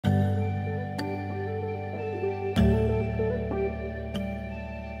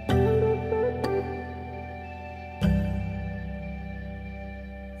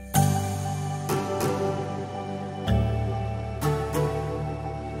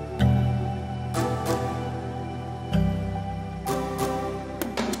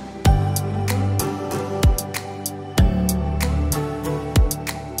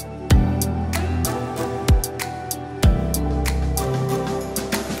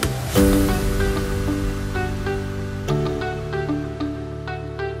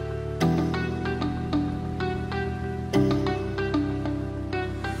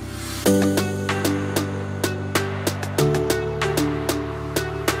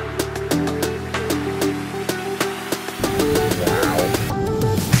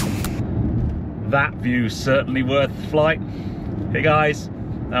that view's certainly worth the flight. Hey guys,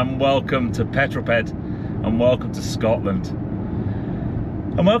 and welcome to Petrol Ped, and welcome to Scotland.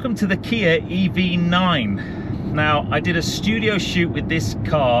 And welcome to the Kia EV9. Now, I did a studio shoot with this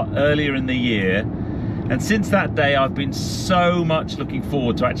car earlier in the year, and since that day I've been so much looking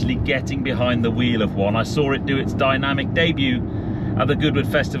forward to actually getting behind the wheel of one. I saw it do its dynamic debut at the Goodwood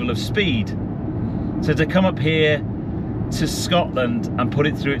Festival of Speed. So to come up here to Scotland and put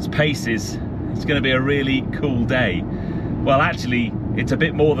it through its paces, it's going to be a really cool day. Well, actually, it's a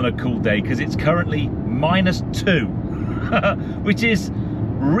bit more than a cool day because it's currently -2, which is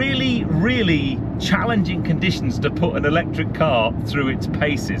really challenging conditions to put an electric car through its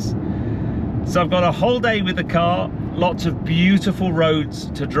paces. So I've got a whole day with the car, lots of beautiful roads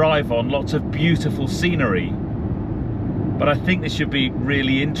to drive on, lots of beautiful scenery. But I think this should be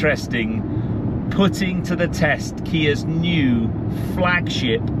really interesting, putting to the test Kia's new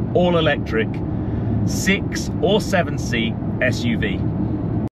flagship all-electric 6 or 7 seat SUV.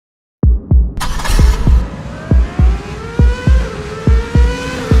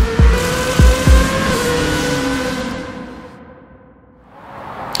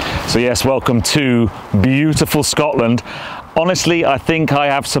 So yes, welcome to beautiful Scotland. Honestly, I think I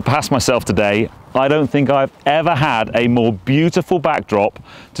have surpassed myself today. I don't think I've ever had a more beautiful backdrop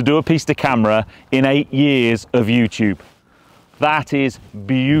to do a piece to camera in 8 years of YouTube. That is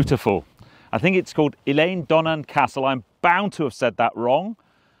beautiful. I think it's called Elaine Donnan Castle. I'm bound to have said that wrong,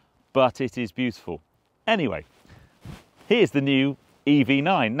 but it is beautiful. Anyway, here's the new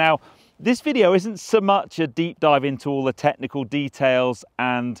EV9. Now, this video isn't so much a deep dive into all the technical details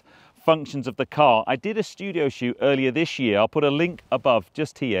and functions of the car. I did a studio shoot earlier this year. I'll put a link above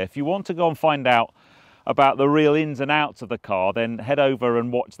just here. If you want to go and find out about the real ins and outs of the car, then head over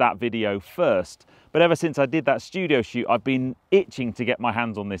and watch that video first. But ever since I did that studio shoot, I've been itching to get my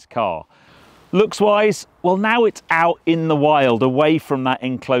hands on this car. Looks wise, well, now it's out in the wild, away from that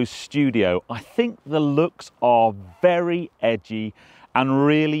enclosed studio. I think the looks are very edgy and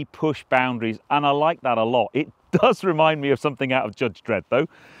really push boundaries, and I like that a lot. It does remind me of something out of Judge Dredd though.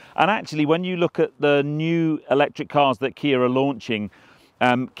 And actually, when you look at the new electric cars that Kia are launching,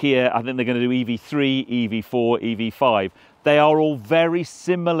 Kia, I think they're going to do EV3, EV4, EV5, they are all very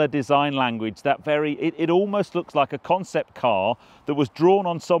similar design language. It almost looks like a concept car that was drawn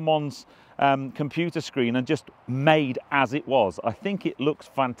on someone's computer screen and just made as it was. I think it looks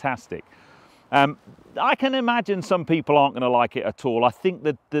fantastic. I can imagine some people aren't going to like it at all. I think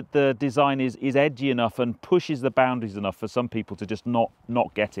that the design is edgy enough and pushes the boundaries enough for some people to just not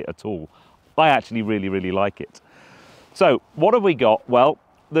get it at all. I actually really like it. So what have we got? Well,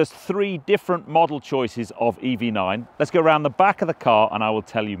 there's 3 different model choices of EV9. Let's go around the back of the car and I will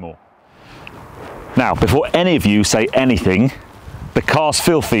tell you more. Now, before any of you say anything, the car's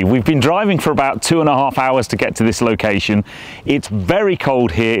filthy. We've been driving for about 2.5 hours to get to this location. It's very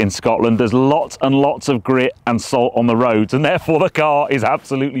cold here in Scotland. There's lots and lots of grit and salt on the roads, and therefore the car is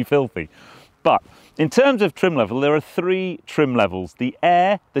absolutely filthy. But in terms of trim level, there are 3 trim levels: the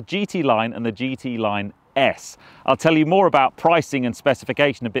Air, the GT Line and the GT Line S. I'll tell you more about pricing and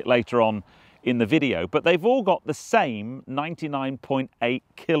specification a bit later on in the video, but they've all got the same 99.8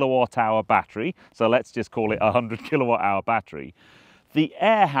 kilowatt hour battery. So let's just call it a 100 kilowatt hour battery. The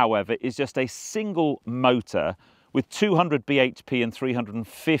Air, however, is just a single motor with 200 bhp and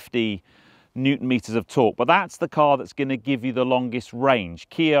 350 Newton meters of torque, but that's the car that's going to give you the longest range.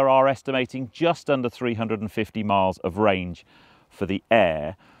 Kia are estimating just under 350 miles of range for the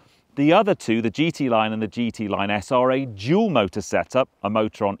Air. The other 2, the GT Line and the GT Line S, are a dual motor setup, a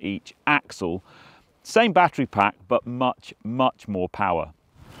motor on each axle. Same battery pack, but much more power.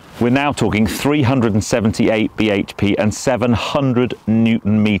 We're now talking 378 bhp and 700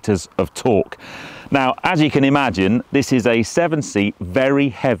 Newton meters of torque. Now, as you can imagine, this is a 7-seat, very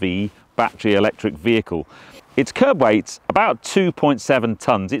heavy battery electric vehicle. Its curb weight's about 2.7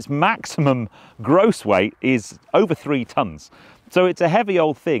 tons. Its maximum gross weight is over 3 tons. So it's a heavy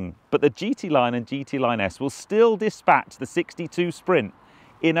old thing, but the GT Line and GT Line S will still dispatch the 62 Sprint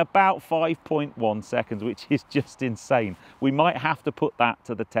in about 5.1 seconds, which is just insane. We might have to put that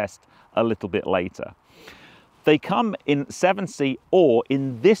to the test a little bit later. They come in 7-seat, or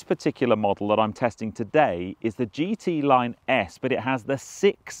in this particular model that I'm testing today is the GT Line S, but it has the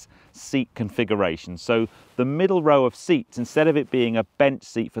 6-seat configuration. So the middle row of seats, instead of it being a bench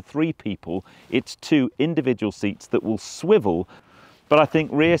seat for 3 people, it's 2 individual seats that will swivel, but I think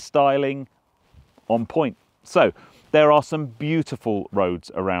rear styling on point. So there are some beautiful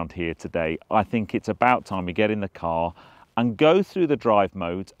roads around here today. I think it's about time we get in the car and go through the drive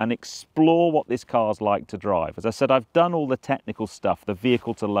modes and explore what this car's like to drive. As I said, I've done all the technical stuff, the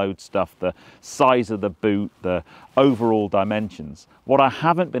vehicle to load stuff, the size of the boot, the overall dimensions. What I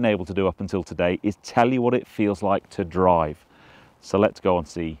haven't been able to do up until today is tell you what it feels like to drive. So let's go and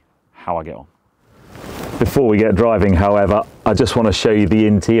see how I get on. Before we get driving, however, I just want to show you the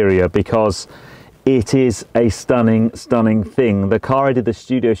interior because it is a stunning, stunning thing. The car I did the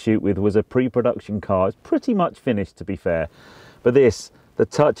studio shoot with was a pre-production car. It's pretty much finished, to be fair. But this, the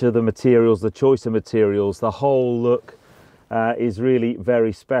touch of the materials, the choice of materials, the whole look is really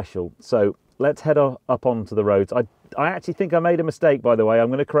very special. So let's head up onto the roads. I actually think I made a mistake, by the way. I'm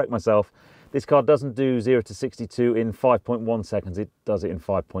going to correct myself. This car doesn't do 0 to 62 in 5.1 seconds. It does it in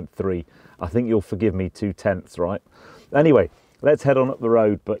 5.3. I think you'll forgive me 2/10, right? Anyway, let's head on up the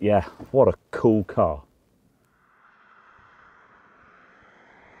road. But yeah, what a cool car.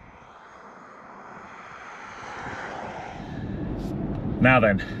 Now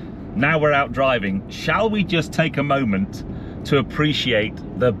then, now we're out driving. Shall we just take a moment to appreciate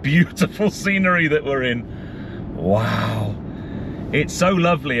the beautiful scenery that we're in? Wow. It's so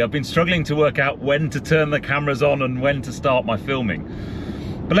lovely. I've been struggling to work out when to turn the cameras on and when to start my filming.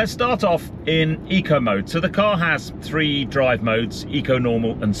 But let's start off in eco mode. So the car has 3 drive modes, eco,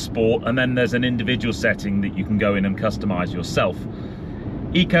 normal and sport, and then there's an individual setting that you can go in and customize yourself.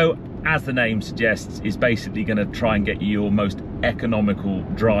 Eco, as the name suggests, is basically going to try and get you your most economical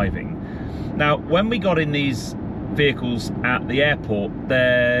driving. Now, when we got in these vehicles at the airport,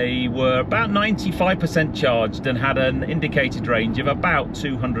 they were about 95% charged and had an indicated range of about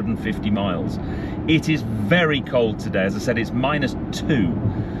 250 miles. It is very cold today. As I said, it's -2.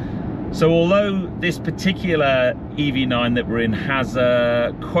 So although this particular EV9 that we're in has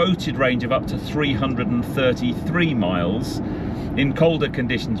a quoted range of up to 333 miles, in colder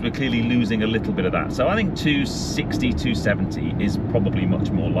conditions we're clearly losing a little bit of that. So I think 260, 270 is probably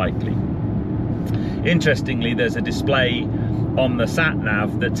much more likely. Interestingly, there's a display on the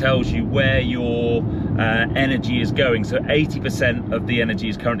sat-nav that tells you where your energy is going. So 80% of the energy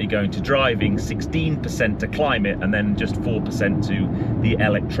is currently going to driving, 16% to climate, and then just 4% to the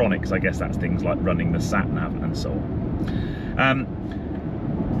electronics. I guess that's things like running the sat-nav and so on.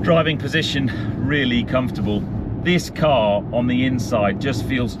 Driving position, really comfortable. This car on the inside just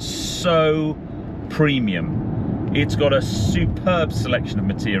feels so premium. It's got a superb selection of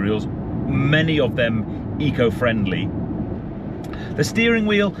materials, many of them eco-friendly. The steering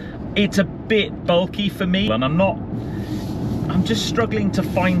wheel, it's a bit bulky for me, and I'm just struggling to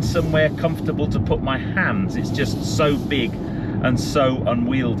find somewhere comfortable to put my hands. It's just so big and so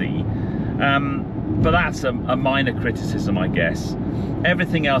unwieldy. But that's a minor criticism, I guess.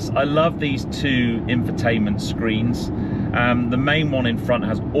 Everything else, I love these 2 infotainment screens. The main one in front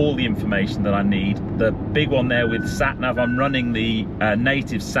has all the information that I need. The big one there with sat-nav, I'm running the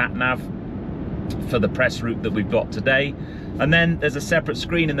native sat-nav for the press route that we've got today. And then there's a separate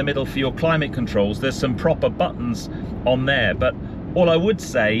screen in the middle for your climate controls. There's some proper buttons on there, but all I would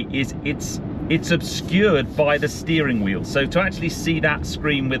say is it's obscured by the steering wheel. So to actually see that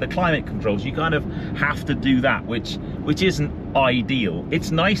screen with the climate controls, you kind of have to do that, which isn't ideal.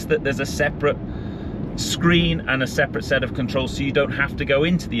 It's nice that there's a separate screen and a separate set of controls, so you don't have to go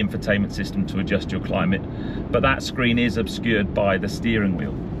into the infotainment system to adjust your climate, but that screen is obscured by the steering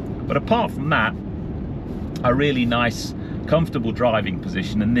wheel. But apart from that, a really nice, comfortable driving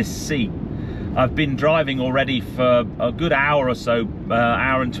position. And this seat, I've been driving already for a good hour or so,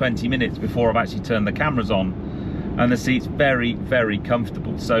 hour and 20 minutes before I've actually turned the cameras on, and the seat's very, very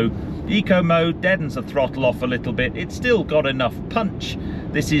comfortable. So eco mode deadens the throttle off a little bit. It's still got enough punch.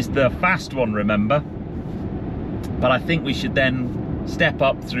 This is the fast one, remember, but I think we should then step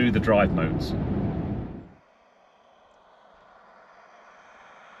up through the drive modes.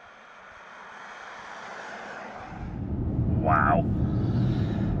 Wow.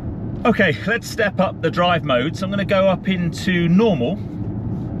 Okay, let's step up the drive mode. So I'm going to go up into normal.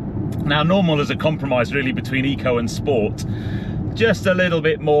 Now, normal is a compromise really between eco and sport. Just a little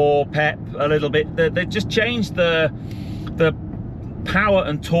bit more pep, a little bit. They just changed the power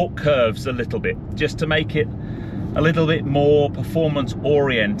and torque curves a little bit, just to make it a little bit more performance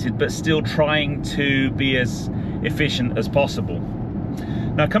oriented, but still trying to be as efficient as possible.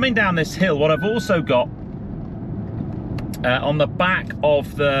 Now, coming down this hill, what I've also got on the back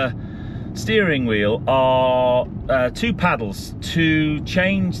of the steering wheel are 2 paddles to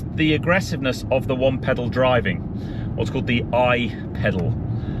change the aggressiveness of the 1-pedal driving, what's called the I pedal.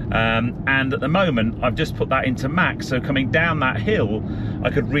 And at the moment I've just put that into max, so coming down that hill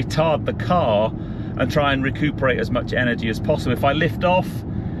I could retard the car and try and recuperate as much energy as possible. If I lift off,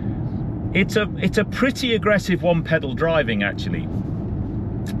 It's a pretty aggressive one pedal driving actually.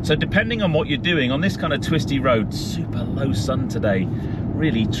 So depending on what you're doing on this kind of twisty road, super low sun today,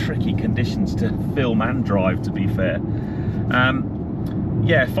 really tricky conditions to film and drive, to be fair.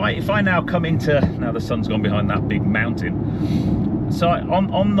 Yeah, if I now come into, now the sun's gone behind that big mountain, so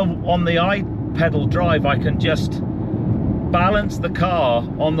on the pedal drive I can just balance the car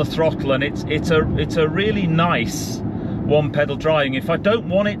on the throttle, and it's a really nice one pedal driving. If I don't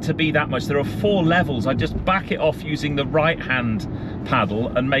want it to be that much, there are 4 levels. I just back it off using the right hand paddle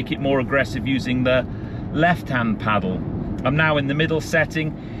and make it more aggressive using the left hand paddle. I'm now in the middle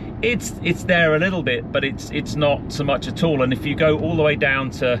setting. It's there a little bit, but it's not so much at all. And if you go all the way down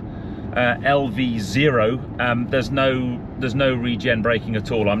to LV0, there's no regen braking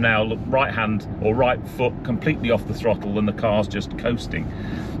at all. I'm now right hand or right foot completely off the throttle, and the car's just coasting.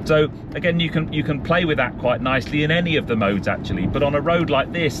 So again, you can play with that quite nicely in any of the modes actually, but on a road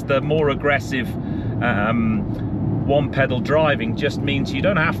like this, the more aggressive one pedal driving just means you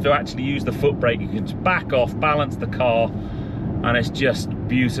don't have to actually use the foot brake. You can just back off, balance the car, and it's just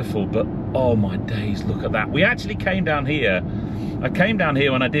beautiful. But oh my days, look at that. We actually came down here. I came down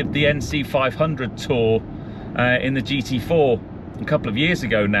here when I did the NC 500 tour in the GT4 a couple of years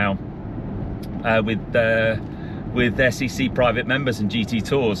ago now, with SEC private members and GT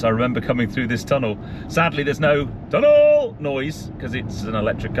tours. I remember coming through this tunnel. Sadly, there's no tunnel noise because it's an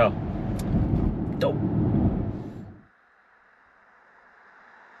electric car.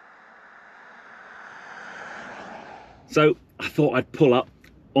 So I thought I'd pull up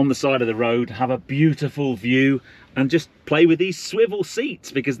on the side of the road, have a beautiful view, and just play with these swivel seats,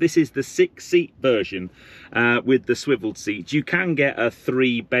 because this is the 6-seat version with the swiveled seats. You can get a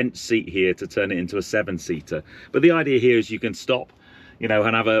 3 bench seat here to turn it into a 7-seater, but the idea here is you can stop, you know,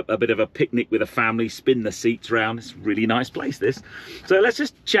 and have a bit of a picnic with a family, spin the seats around. It's a really nice place, this. So let's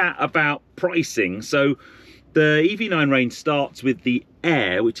just chat about pricing. So the EV9 range starts with the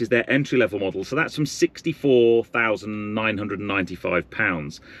Air, which is their entry-level model. So that's from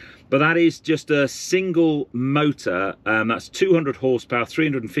 £64,995. But that is just a single motor. That's 200 horsepower,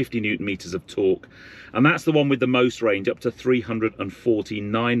 350 Newton meters of torque. And that's the one with the most range, up to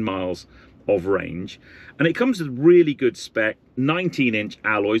 349 miles of range. And it comes with really good spec, 19-inch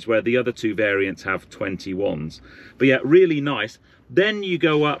alloys, where the other 2 variants have 21s. But yeah, really nice. Then you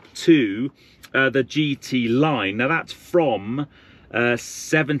go up to the GT line. Now that's from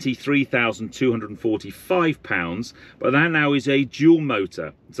 £73,245, but that now is a dual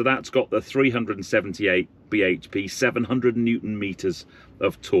motor. So that's got the 378 bhp, 700 Newton meters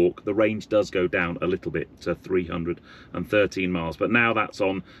of torque. The range does go down a little bit to 313 miles, but now that's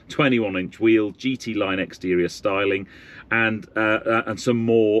on 21-inch wheel, GT line exterior styling, and some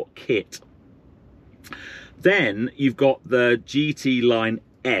more kit. Then you've got the GT line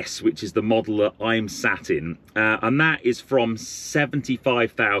S, which is the model that I'm sat in, and that is from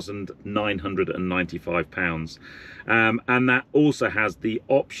 £75,995, and that also has the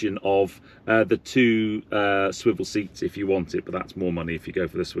option of the 2 swivel seats if you want it, but that's more money if you go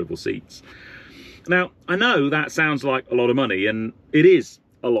for the swivel seats. Now, I know that sounds like a lot of money, and it is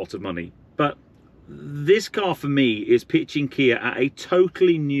a lot of money, but this car for me is pitching Kia at a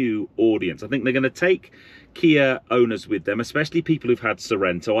totally new audience. I think they're going to take Kia owners with them, especially people who've had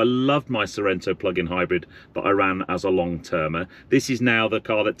Sorento. I loved my Sorento plug-in hybrid that I ran as a long-termer. This is now the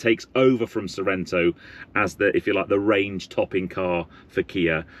car that takes over from Sorento as the, if you like, the range topping car for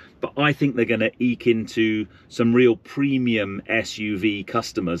Kia. But I think they're going to eke into some real premium SUV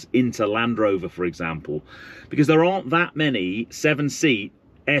customers, into Land Rover, for example, because there aren't that many 7-seat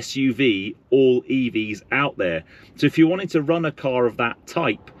SUV all EVs out there. So if you wanted to run a car of that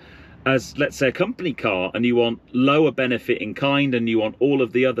type as, let's say, a company car, and you want lower benefit in kind and you want all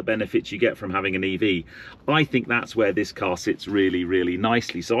of the other benefits you get from having an EV, I think that's where this car sits really, really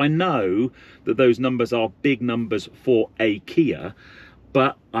nicely. So I know that those numbers are big numbers for a Kia,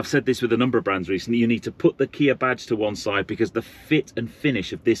 but I've said this with a number of brands recently, you need to put the Kia badge to one side, because the fit and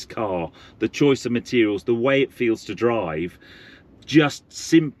finish of this car, the choice of materials, the way it feels to drive, just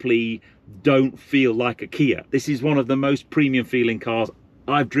simply don't feel like a Kia. This is one of the most premium feeling cars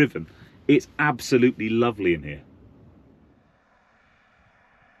I've driven. It's absolutely lovely in here.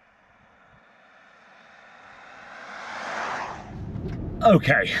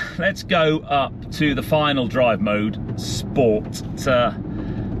 Okay, let's go up to the final drive mode, Sport, to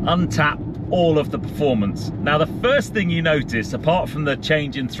untap all of the performance. Now, the first thing you notice, apart from the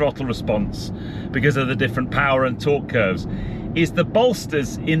change in throttle response because of the different power and torque curves, is the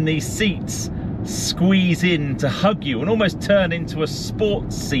bolsters in these seats squeeze in to hug you and almost turn into a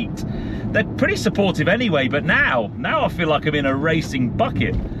sports seat. They're pretty supportive anyway, but now I feel like I'm in a racing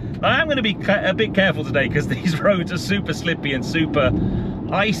bucket. I am going to be a bit careful today because these roads are super slippy and super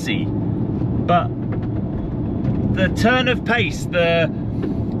icy, but the turn of pace,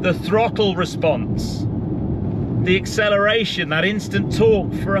 the throttle response, the acceleration, that instant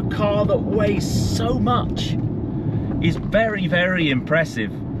torque for a car that weighs so much is very, very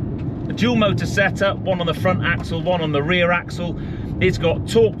impressive. A dual motor setup, one on the front axle, one on the rear axle. It's got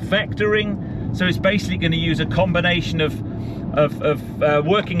torque vectoring, so it's basically going to use a combination of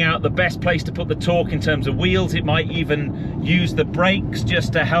working out the best place to put the torque in terms of wheels. It might even use the brakes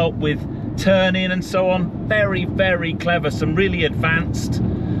just to help with turning and so on. Very, very clever. Some really advanced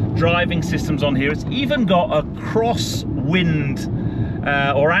driving systems on here. It's even got a crosswind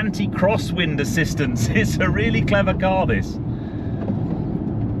or anti-crosswind assistance. It's a really clever car, this.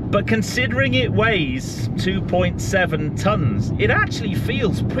 But considering it weighs 2.7 tons, it actually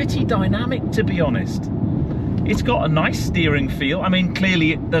feels pretty dynamic, to be honest. It's got a nice steering feel. I mean,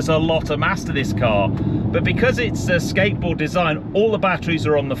 clearly there's a lot of mass to this car, but because it's a skateboard design, all the batteries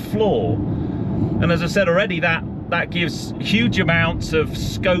are on the floor. And as I said already, that gives huge amounts of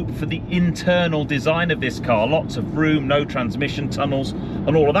scope for the internal design of this car. Lots of room, no transmission tunnels,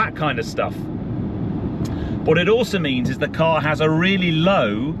 and all of that kind of stuff. What it also means is the car has a really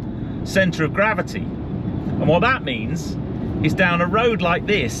low center of gravity. And what that means is down a road like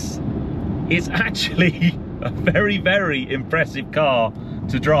this, it's actually a very, very impressive car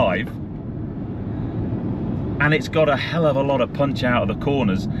to drive. And it's got a hell of a lot of punch out of the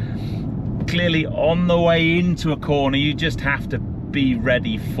corners. Clearly on the way into a corner, you just have to be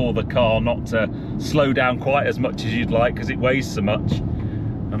ready for the car not to slow down quite as much as you'd like because it weighs so much.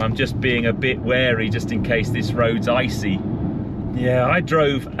 And I'm just being a bit wary just in case this road's icy. Yeah, I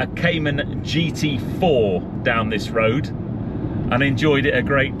drove a Cayman GT4 down this road and enjoyed it a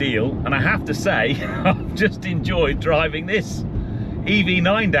great deal. And I have to say, I've just enjoyed driving this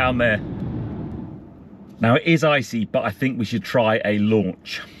EV9 down there. Now it is icy, but I think we should try a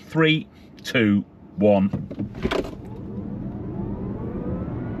launch. 3, 2, 1.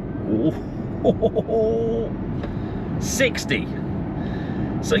 Ooh. 60.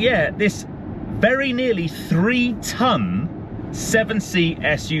 So yeah, this very nearly 3-ton 7-seat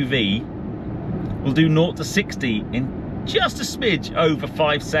SUV will do 0 to 60 in just a smidge over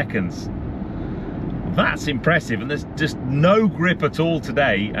 5 seconds. That's impressive, and there's just no grip at all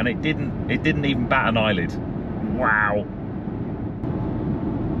today, and it didn't even bat an eyelid. Wow.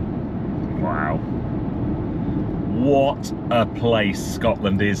 Wow. What a place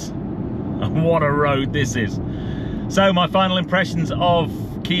Scotland is, and what a road this is. So my final impressions of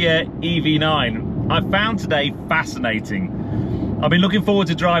Kia EV9, I found today fascinating. I've been looking forward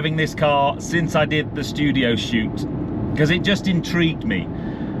to driving this car since I did the studio shoot because it just intrigued me.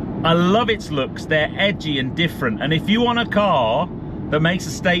 I love its looks, they're edgy and different, and if you want a car that makes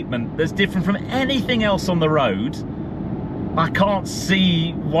a statement that's different from anything else on the road, I can't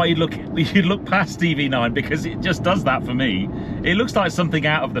see why you'd look past EV9, because it just does that for me. It looks like something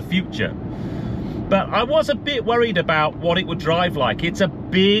out of the future. But I was a bit worried about what it would drive like. It's a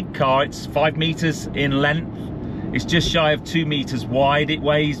big car, it's 5 meters in length. It's just shy of 2 meters wide. It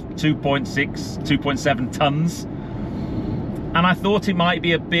weighs 2.7 tons. And I thought it might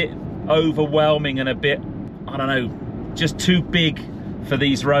be a bit overwhelming and a bit, I don't know, just too big for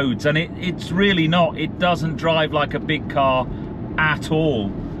these roads. And it's really not. It doesn't drive like a big car at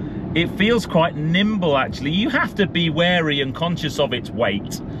all. It feels quite nimble, actually. You have to be wary and conscious of its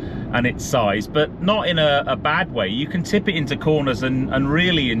weight and its size, but not in a bad way. You can tip it into corners and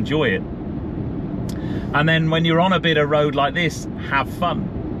really enjoy it. And then when you're on a bit of road like this, have fun.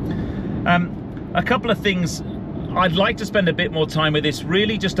 A couple of things, I'd like to spend a bit more time with this,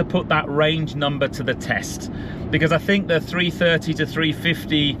 really just to put that range number to the test, because I think the 330 to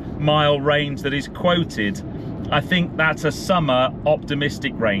 350 mile range that is quoted, I think that's a summer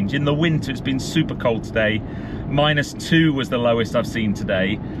optimistic range. In the winter, it's been super cold today. -2 was the lowest I've seen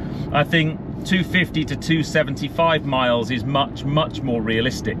today. I think 250 to 275 miles is much, much more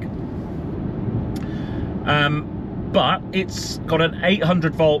realistic. But it's got an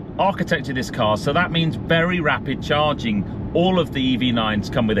 800 volt architecture, this car, so that means very rapid charging. All of the EV9s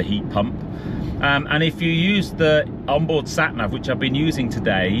come with a heat pump. And if you use the onboard sat-nav, which I've been using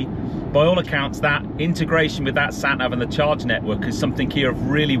today, by all accounts, that integration with that sat-nav and the charge network is something Kia have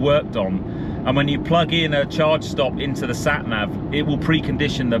really worked on. And when you plug in a charge stop into the sat-nav, it will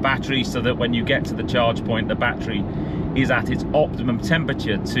precondition the battery so that when you get to the charge point, the battery is at its optimum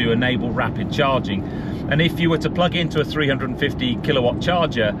temperature to enable rapid charging. And if you were to plug into a 350 kilowatt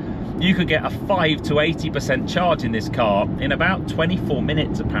charger, you could get a 5 to 80% charge in this car in about 24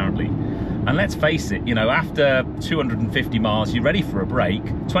 minutes apparently. And let's face it, you know, after 250 miles, you're ready for a break.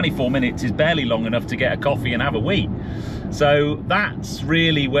 24 minutes is barely long enough to get a coffee and have a wee. So that's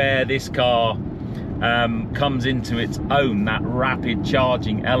really where this car comes into its own, that rapid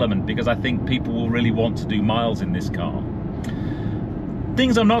charging element, because I think people will really want to do miles in this car.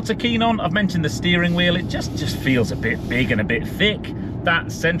 Things I'm not so keen on, I've mentioned the steering wheel. It just feels a bit big and a bit thick.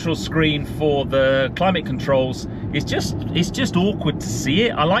 That central screen for the climate controls is just awkward to see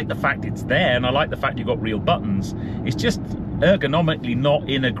it. I like the fact it's there, and I like the fact you've got real buttons. It's just ergonomically not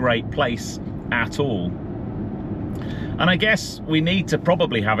in a great place at all. And I guess we need to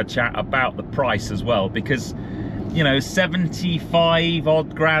probably have a chat about the price as well, because, you know, 75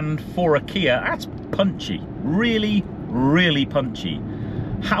 odd grand for a Kia, that's punchy, really, really punchy.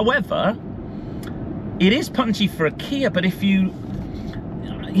 However, it is punchy for a Kia, but if you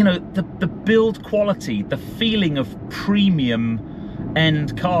know, the build quality, the feeling of premium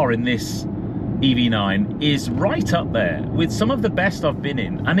end car in this EV9 is right up there with some of the best I've been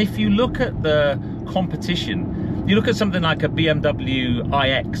in. And if you look at the competition, you look at something like a BMW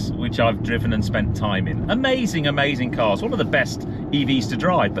iX, which I've driven and spent time in. Amazing, amazing cars, one of the best EVs to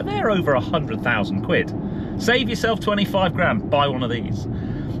drive, but they're over 100,000 quid. Save yourself 25 grand, buy one of these.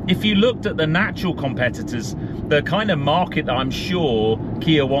 If you looked at the natural competitors, the kind of market that I'm sure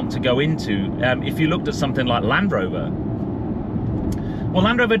Kia want to go into, if you looked at something like Land Rover, well,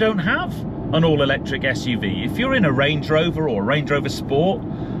 Land Rover don't have an all-electric SUV. If you're in a Range Rover or a Range Rover Sport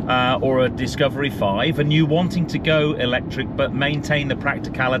or a Discovery 5 and you wanting to go electric but maintain the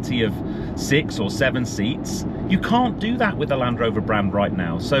practicality of 6 or 7 seats, you can't do that with the Land Rover brand right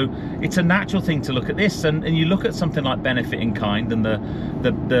now. So it's a natural thing to look at this, and you look at something like benefit in kind and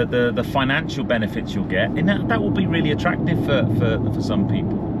the financial benefits you'll get, and that will be really attractive for some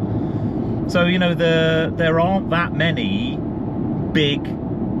people. So, you know, there aren't that many big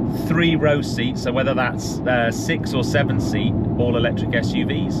 3-row seats, so whether that's 6 or 7 seat all electric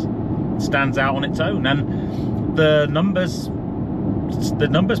SUVs, stands out on its own. And the numbers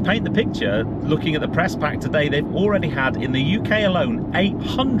paint the picture. Looking at the press pack today, they've already had in the UK alone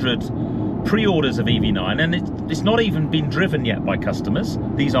 800 pre-orders of EV9, and it's not even been driven yet by customers.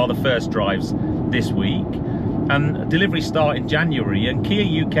 These are the first drives this week, and delivery start in January, and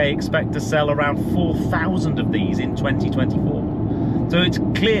Kia UK expect to sell around 4,000 of these in 2024. So it's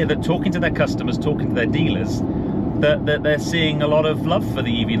clear that talking to their customers, talking to their dealers, that they're seeing a lot of love for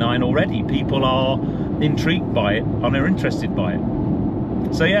the EV9 already. People are intrigued by it and are interested by it.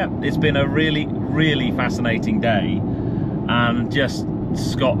 So yeah, it's been a really, really fascinating day, and just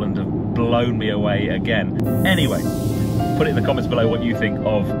Scotland have blown me away again. Anyway, put it in the comments below what you think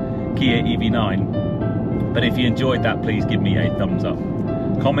of Kia EV9. But if you enjoyed that, please give me a thumbs up.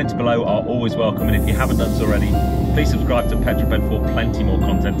 Comments below are always welcome, and if you haven't done so already, please subscribe to Petrol Ped for plenty more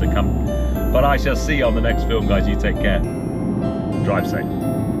content to come. But I shall see you on the next film, guys. You take care. Drive safe.